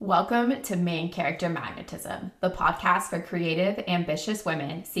Welcome to Main Character Magnetism, the podcast for creative, ambitious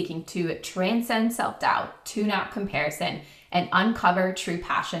women seeking to transcend self-doubt, tune out comparison, and uncover true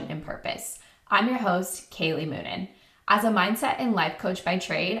passion and purpose. I'm your host, Kaylee Moonen. As a mindset and life coach by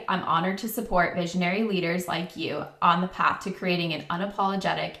trade, I'm honored to support visionary leaders like you on the path to creating an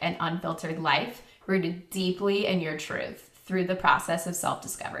unapologetic and unfiltered life rooted deeply in your truth through the process of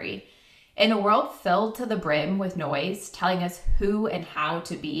self-discovery. In a world filled to the brim with noise telling us who and how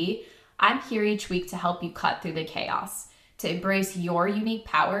to be, I'm here each week to help you cut through the chaos, to embrace your unique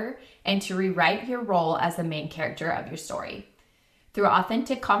power, and to rewrite your role as the main character of your story. Through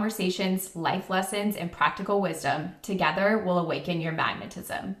authentic conversations, life lessons, and practical wisdom, together we'll awaken your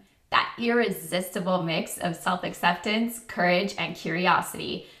magnetism. That irresistible mix of self-acceptance, courage, and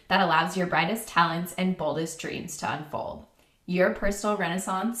curiosity that allows your brightest talents and boldest dreams to unfold. Your personal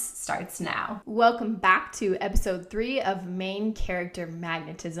renaissance starts now. Welcome back to episode 3 of Main Character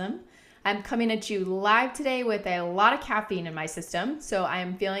Magnetism. I'm coming at you live today with a lot of caffeine in my system, so I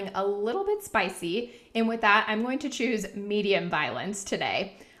am feeling a little bit spicy. And with that, I'm going to choose medium violence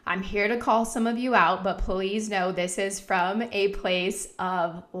today. I'm here to call some of you out, but please know this is from a place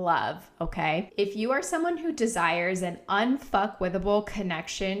of love, okay? If you are someone who desires an unfuckwithable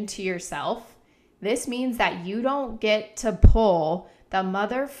connection to yourself, this means that you don't get to pull the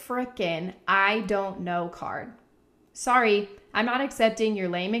mother frickin' I don't know card. Sorry, I'm not accepting your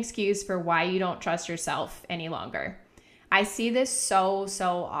lame excuse for why you don't trust yourself any longer. I see this so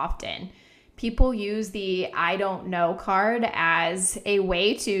often. People use the I don't know card as a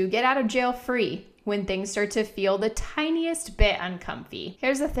way to get out of jail free when things start to feel the tiniest bit uncomfy.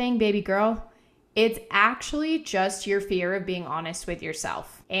 Here's the thing, baby girl. It's actually just your fear of being honest with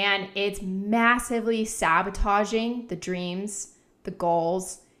yourself. And it's massively sabotaging the dreams, the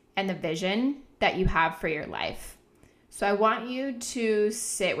goals, and the vision that you have for your life. So I want you to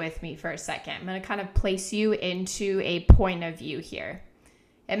sit with me for a second. I'm going to kind of place you into a point of view here.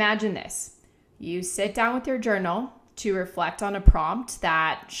 Imagine this. You sit down with your journal to reflect on a prompt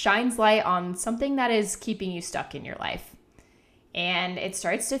that shines light on something that is keeping you stuck in your life. And it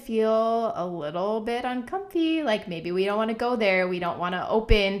starts to feel a little bit uncomfy, like maybe we don't want to go there. We don't want to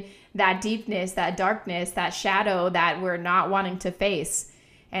open that deepness, that darkness, that shadow that we're not wanting to face.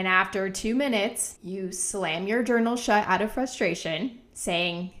 And after 2 minutes, you slam your journal shut out of frustration,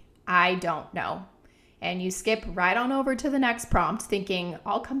 saying, I don't know. And you skip right on over to the next prompt, thinking,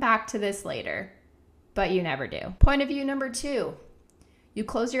 I'll come back to this later. But you never do. Point of view number 2, you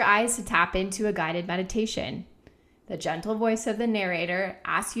close your eyes to tap into a guided meditation. The gentle voice of the narrator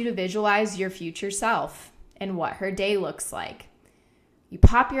asks you to visualize your future self and what her day looks like. You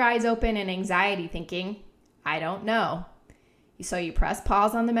pop your eyes open in anxiety thinking, I don't know. So you press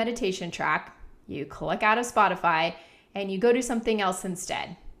pause on the meditation track, you click out of Spotify, and you go do something else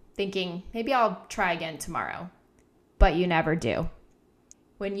instead, thinking maybe I'll try again tomorrow. But you never do.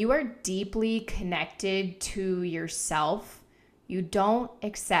 When you are deeply connected to yourself, you don't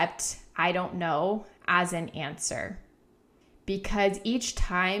accept I don't know as an answer. Because each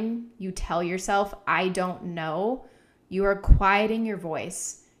time you tell yourself, I don't know, you are quieting your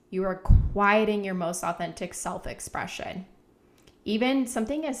voice. You are quieting your most authentic self-expression. Even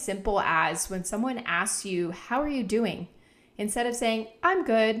something as simple as when someone asks you, how are you doing? Instead of saying, I'm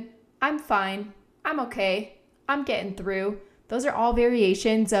good, I'm fine, I'm okay, I'm getting through. Those are all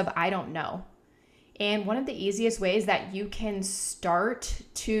variations of I don't know. And one of the easiest ways that you can start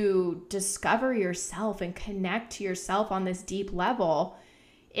to discover yourself and connect to yourself on this deep level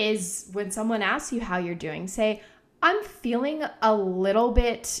is when someone asks you how you're doing, say, I'm feeling a little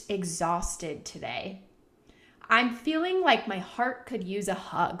bit exhausted today. I'm feeling like my heart could use a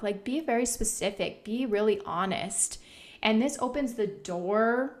hug. Like, be very specific, be really honest. And this opens the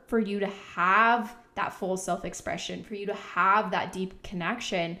door for you to have that full self-expression, for you to have that deep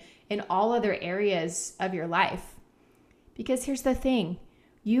connection in all other areas of your life. Because here's the thing,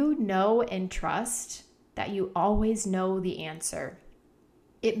 you know and trust that you always know the answer.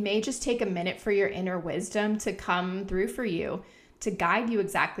 It may just take a minute for your inner wisdom to come through for you, to guide you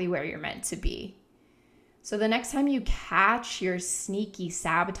exactly where you're meant to be. So the next time you catch your sneaky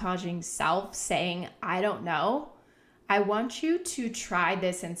sabotaging self saying, I don't know, I want you to try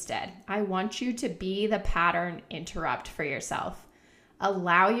this instead. I want you to be the pattern interrupt for yourself.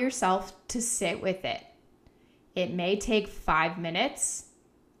 Allow yourself to sit with it. It may take 5 minutes.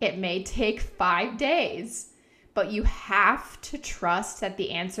 It may take 5 days, but you have to trust that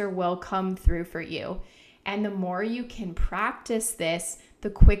the answer will come through for you. And the more you can practice this, the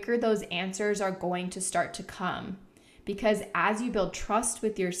quicker those answers are going to start to come. Because as you build trust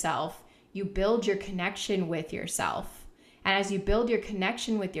with yourself, you build your connection with yourself. And as you build your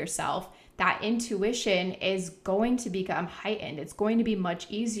connection with yourself, that intuition is going to become heightened. It's going to be much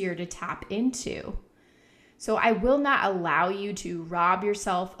easier to tap into. So I will not allow you to rob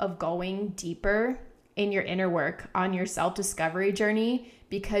yourself of going deeper in your inner work on your self-discovery journey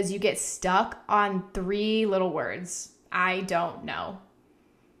because you get stuck on 3 little words. I don't know.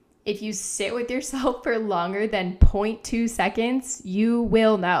 If you sit with yourself for longer than 0.2 seconds, you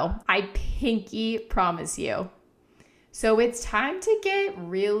will know. I pinky promise you. So it's time to get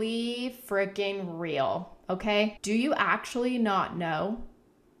really freaking real, okay? Do you actually not know?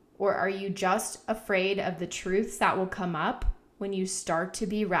 Or are you just afraid of the truths that will come up when you start to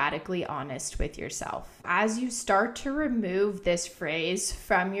be radically honest with yourself? As you start to remove this phrase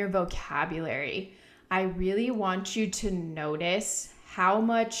from your vocabulary, I really want you to notice how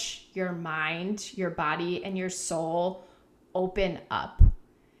much your mind, your body, and your soul open up,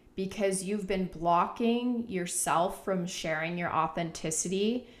 because you've been blocking yourself from sharing your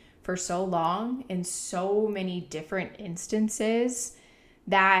authenticity for so long in so many different instances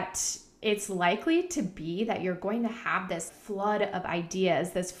that it's likely to be that you're going to have this flood of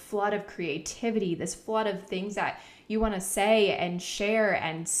ideas, this flood of creativity, this flood of things that you want to say and share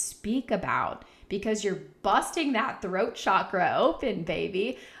and speak about, because you're busting that throat chakra open,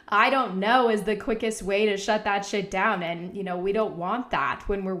 baby. I don't know is the quickest way to shut that shit down. And, we don't want that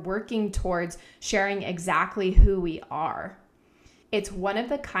when we're working towards sharing exactly who we are. It's one of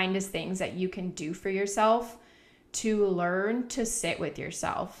the kindest things that you can do for yourself to learn to sit with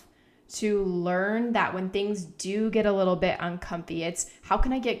yourself, to learn that when things do get a little bit uncomfy, it's how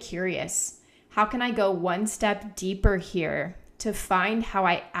can I get curious? How can I go one step deeper here to find how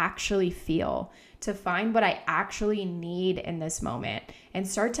I actually feel, to find what I actually need in this moment, and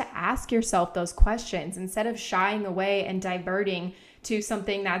start to ask yourself those questions instead of shying away and diverting to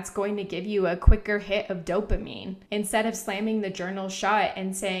something that's going to give you a quicker hit of dopamine. Instead of slamming the journal shut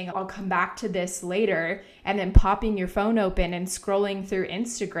and saying, I'll come back to this later, and then popping your phone open and scrolling through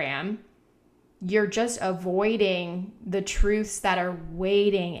Instagram, you're just avoiding the truths that are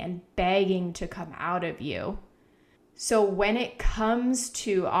waiting and begging to come out of you. So when it comes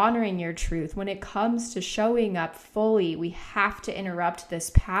to honoring your truth, when it comes to showing up fully, we have to interrupt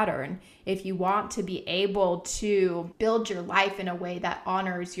this pattern if you want to be able to build your life in a way that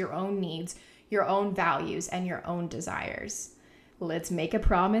honors your own needs, your own values, and your own desires. Let's make a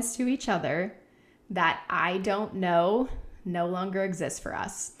promise to each other that I don't know no longer exists for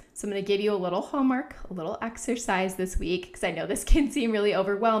us. So I'm going to give you a little homework, a little exercise this week, because I know this can seem really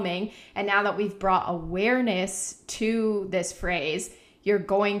overwhelming. And now that we've brought awareness to this phrase, you're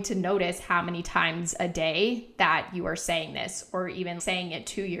going to notice how many times a day that you are saying this, or even saying it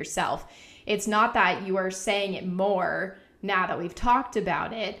to yourself. It's not that you are saying it more now that we've talked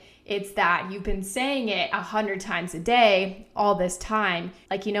about it. It's that you've been saying it 100 times a day all this time.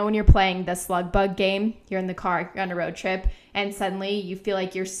 Like, when you're playing the slug bug game, you're in the car, you're on a road trip, and suddenly you feel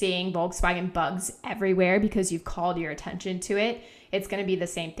like you're seeing Volkswagen bugs everywhere because you've called your attention to it. It's going to be the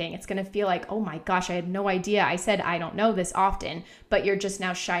same thing. It's going to feel like, oh my gosh, I had no idea. I said I don't know this often, but you're just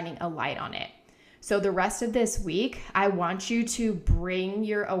now shining a light on it. So the rest of this week, I want you to bring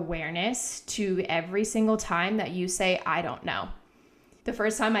your awareness to every single time that you say, I don't know. The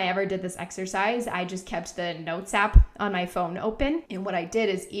first time I ever did this exercise, I just kept the notes app on my phone open. And what I did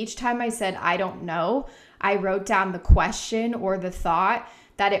is each time I said, I don't know, I wrote down the question or the thought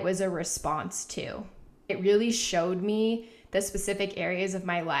that it was a response to. It really showed me the specific areas of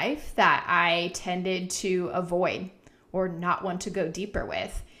my life that I tended to avoid or not want to go deeper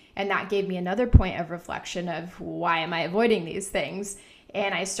with. And that gave me another point of reflection of why am I avoiding these things?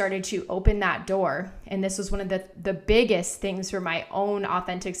 And I started to open that door. And this was one of the biggest things for my own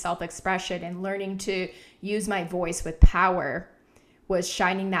authentic self-expression and learning to use my voice with power, was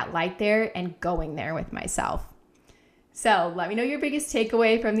shining that light there and going there with myself. So let me know your biggest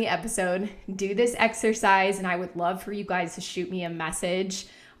takeaway from the episode. Do this exercise, and I would love for you guys to shoot me a message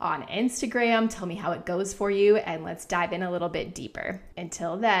on Instagram. Tell me how it goes for you, and let's dive in a little bit deeper.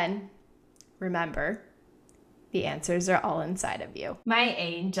 Until then, remember, the answers are all inside of you. My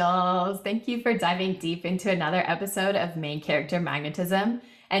angels, thank you for diving deep into another episode of Main Character Magnetism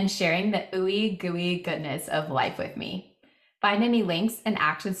and sharing the ooey gooey goodness of life with me. Find any links and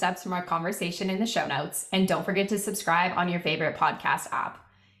action steps from our conversation in the show notes, and don't forget to subscribe on your favorite podcast app.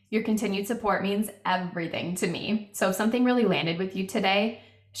 Your continued support means everything to me. So if something really landed with you today,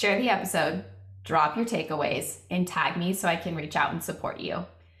 share the episode, drop your takeaways, and tag me so I can reach out and support you.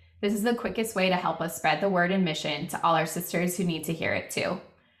 This is the quickest way to help us spread the word and mission to all our sisters who need to hear it too.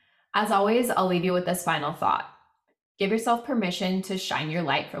 As always, I'll leave you with this final thought. Give yourself permission to shine your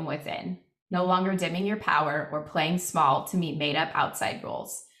light from within. no longer dimming your power or playing small to meet made up outside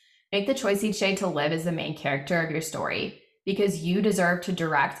rules. Make the choice each day to live as the main character of your story, because you deserve to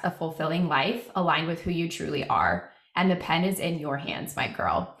direct a fulfilling life aligned with who you truly are. And the pen is in your hands, my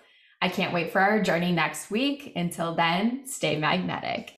girl. I can't wait for our journey next week. Until then, stay magnetic.